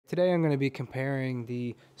Today I'm going to be comparing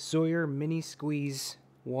the Sawyer Mini Squeeze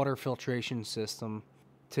water filtration system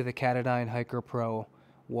to the Katadyn Hiker Pro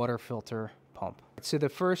water filter pump. So the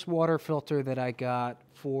first water filter that I got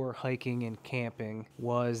for hiking and camping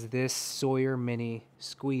was this Sawyer Mini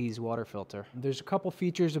Squeeze water filter. There's a couple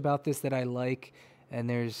features about this that I like, and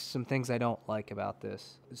there's some things I don't like about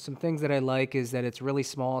this. Some things that I like is that it's really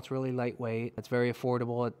small, it's really lightweight, it's very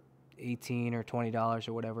affordable at $18 or $20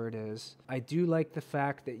 or whatever it is. I do like the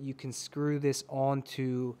fact that you can screw this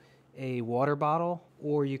onto a water bottle,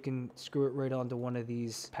 or you can screw it right onto one of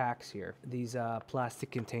these packs here, these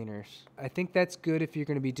plastic containers. I think that's good if you're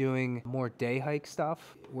going to be doing more day hike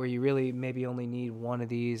stuff, where you really maybe only need one of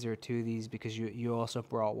these or two of these because you also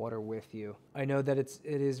brought water with you. I know that it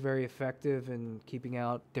is very effective in keeping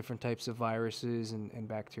out different types of viruses and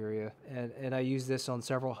bacteria, and I use this on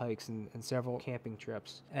several hikes and several camping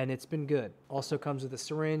trips, and it's been good. Also comes with a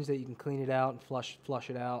syringe that you can clean it out and flush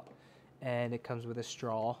it out, and it comes with a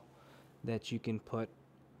straw that you can put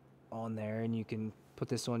on there, and you can put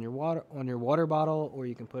this on your water bottle, or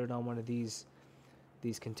you can put it on one of these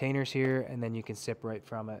containers here, and then you can sip right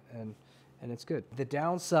from it, and it's good. The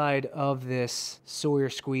downside of this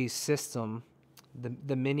Sawyer Squeeze system,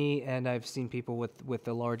 the mini, and I've seen people with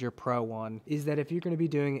the larger Pro one, is that if you're going to be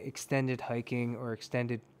doing extended hiking or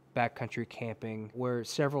extended backcountry camping, where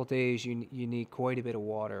several days you need quite a bit of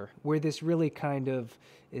water, where this really kind of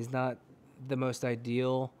is not the most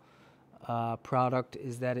ideal product,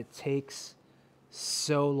 is that it takes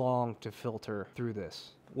so long to filter through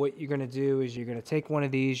this. What you're going to do is you're going to take one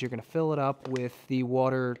of these, you're going to fill it up with the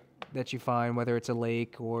water that you find, whether it's a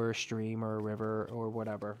lake or a stream or a river or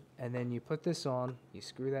whatever, and then you put this on, you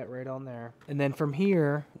screw that right on there, and then from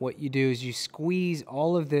here what you do is you squeeze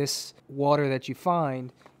all of this water that you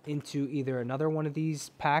find into either another one of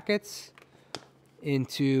these packets,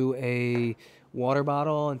 into a water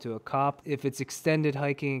bottle, into a cup. If it's extended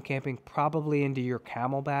hiking and camping, probably into your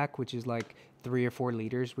Camelback, which is like 3 or 4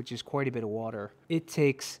 liters, which is quite a bit of water. It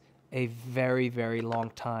takes a very, very long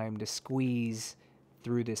time to squeeze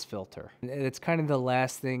through this filter. And it's kind of the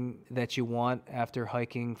last thing that you want after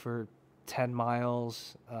hiking for 10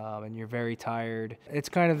 miles and you're very tired. It's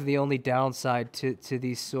kind of the only downside to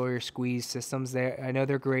these Sawyer Squeeze systems. I know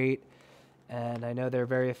they're great, and I know they're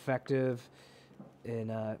very effective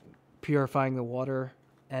in purifying the water,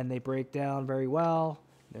 and they break down very well.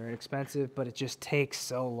 They're inexpensive, but it just takes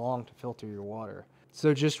so long to filter your water.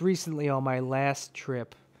 So just recently on my last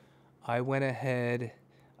trip, I went ahead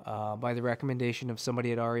by the recommendation of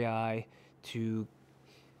somebody at REI to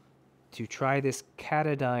try this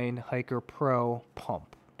Katadyn Hiker Pro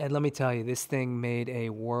pump. And let me tell you, this thing made a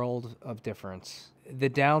world of difference. The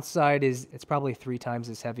downside is it's probably 3 times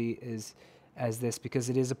as heavy as this, because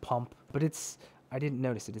it is a pump, but I didn't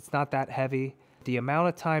notice it. It's not that heavy. The amount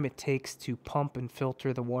of time it takes to pump and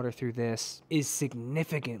filter the water through this is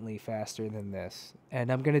significantly faster than this.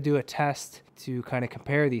 And I'm going to do a test to kind of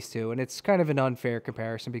compare these two. And it's kind of an unfair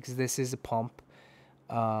comparison because this is a pump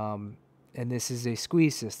and this is a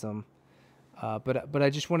squeeze system. But I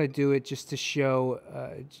just want to do it just to show,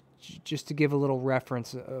 just to give a little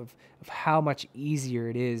reference of how much easier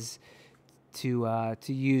it is to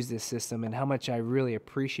use this system, and how much I really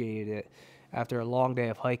appreciated it after a long day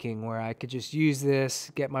of hiking, where I could just use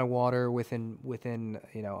this, get my water within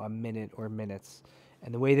a minute or minutes.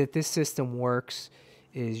 And the way that this system works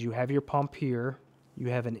is you have your pump here, you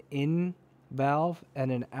have an in valve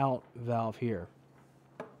and an out valve here.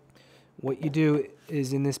 What you do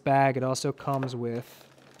is, in this bag, it also comes with,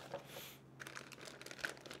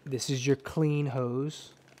 this is your clean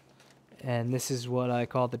hose, and this is what I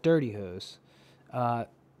call the dirty hose.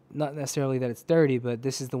 Not necessarily that it's dirty, but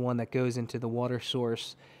this is the one that goes into the water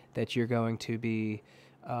source that you're going to be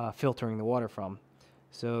filtering the water from.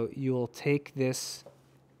 So you'll take this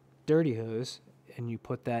dirty hose and you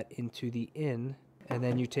put that into the in, and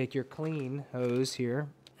then you take your clean hose here,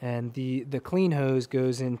 and the clean hose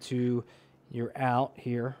goes into your out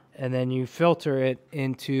here, and then you filter it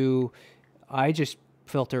into, I just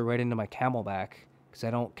filter right into my Camelback because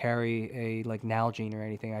I don't carry a Nalgene or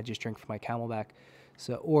anything. I just drink from my Camelback.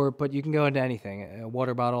 So, but you can go into anything, a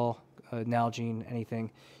water bottle, a Nalgene, anything.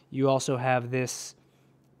 You also have this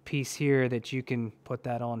piece here that you can put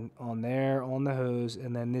that on there, on the hose,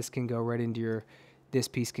 and then this can go right into this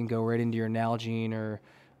piece can go right into your Nalgene or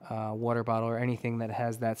water bottle or anything that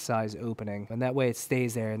has that size opening. And that way it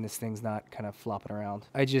stays there and this thing's not kind of flopping around.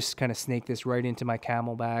 I just kind of snake this right into my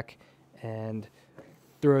Camelback and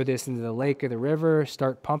throw this into the lake or the river,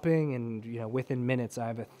 start pumping, and within minutes I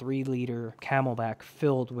have a 3-liter Camelback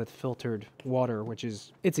filled with filtered water,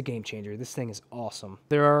 it's a game changer. This thing is awesome.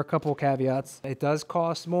 There are a couple caveats. It does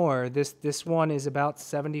cost more. This one is about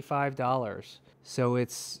 $75. So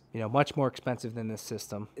it's much more expensive than this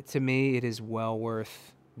system. To me, it is well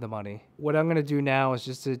worth the money. What I'm gonna do now is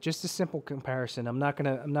just a simple comparison. I'm not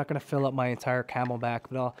gonna fill up my entire Camelback,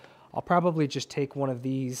 but I'll probably just take one of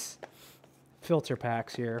these filter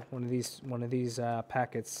packs here, one of these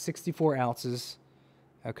packets, 64 ounces,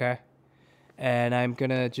 okay, and I'm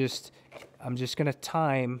just gonna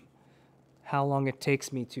time how long it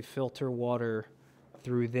takes me to filter water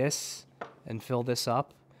through this and fill this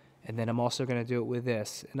up. And then I'm also going to do it with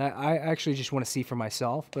this. And I actually just want to see for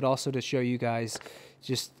myself, but also to show you guys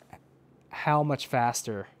just how much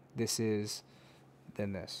faster this is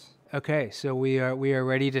than this. Okay, so we are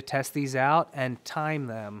ready to test these out and time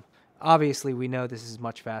them. Obviously, we know this is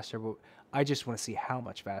much faster, but I just want to see how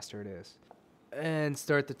much faster it is. And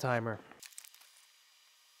start the timer.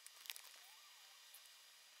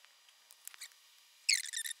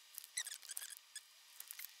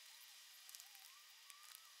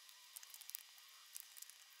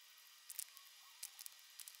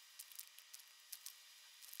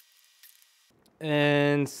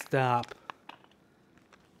 And stop.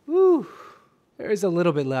 Woo! There's a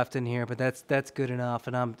little bit left in here, but that's good enough,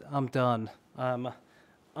 and I'm done.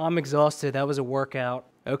 I'm exhausted. That was a workout.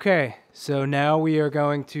 Okay, so now we are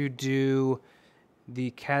going to do the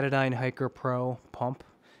Katadyn Hiker Pro pump,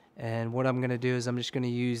 and what I'm going to do is I'm just going to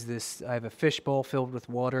use this. I have a fish bowl filled with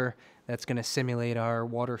water that's going to simulate our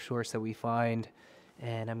water source that we find,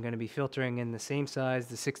 and I'm going to be filtering in the same size,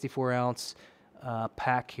 the 64-ounce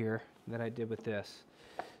pack here that I did with this.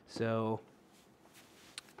 So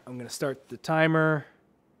I'm going to start the timer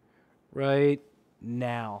right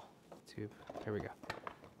now. Here we go.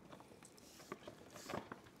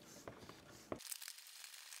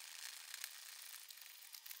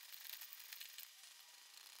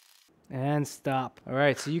 And stop. All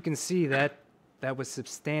right, so you can see that was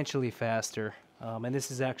substantially faster. And this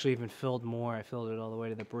is actually even filled more. I filled it all the way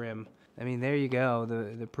to the brim. I mean, there you go.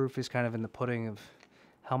 The proof is kind of in the pudding of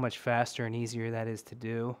how much faster and easier that is to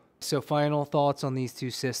do. So final thoughts on these two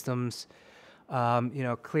systems.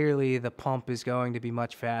 Clearly the pump is going to be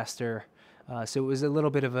much faster. So it was a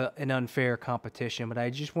little bit of an unfair competition, but I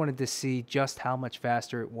just wanted to see just how much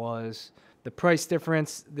faster it was. The price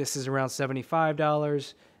difference, this is around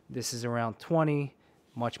 $75. This is around $20,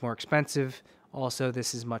 much more expensive. Also,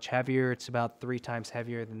 this is much heavier. It's about 3 times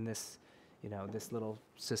heavier than this, this little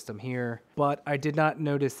system here. But I did not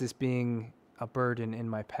notice this being a burden in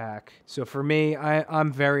my pack. So for me,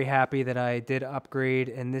 I'm very happy that I did upgrade,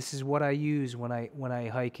 and this is what I use when I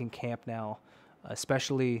hike and camp now,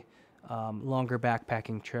 especially longer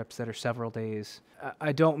backpacking trips that are several days.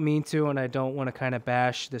 I don't mean to, and I don't want to kind of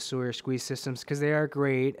bash the Sawyer squeeze systems, because they are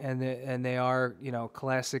great, and they are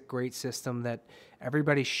classic great system that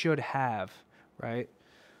everybody should have, right?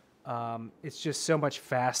 It's just so much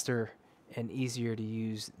faster and easier to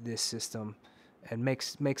use this system, and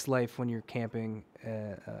makes life when you're camping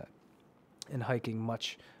and hiking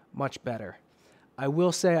much better. I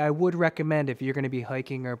will say I would recommend, if you're going to be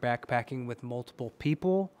hiking or backpacking with multiple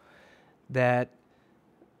people, that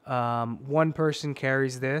one person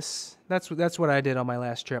carries this. That's what I did on my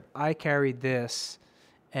last trip. I carried this,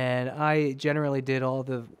 and I generally did all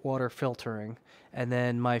the water filtering, and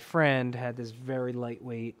then my friend had this very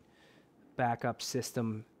lightweight backup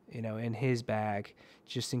system, in his bag,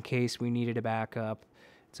 just in case we needed a backup.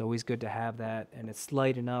 It's always good to have that, and it's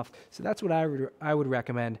light enough. So that's what I would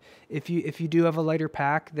recommend. If you do have a lighter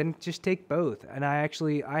pack, then just take both. And I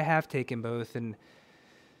have taken both, and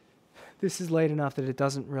this is light enough that it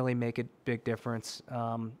doesn't really make a big difference.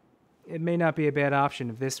 It may not be a bad option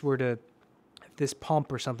if this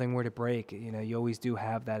pump or something were to break. You always do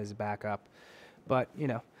have that as a backup, but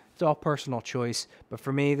it's all personal choice. But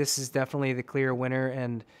for me, this is definitely the clear winner,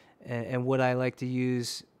 and what I like to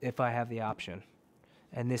use if I have the option.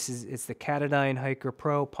 And it's the Katadyn Hiker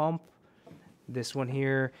Pro pump. This one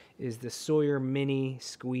here is the Sawyer Mini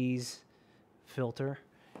Squeeze filter.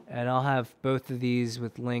 And I'll have both of these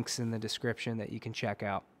with links in the description that you can check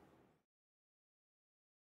out.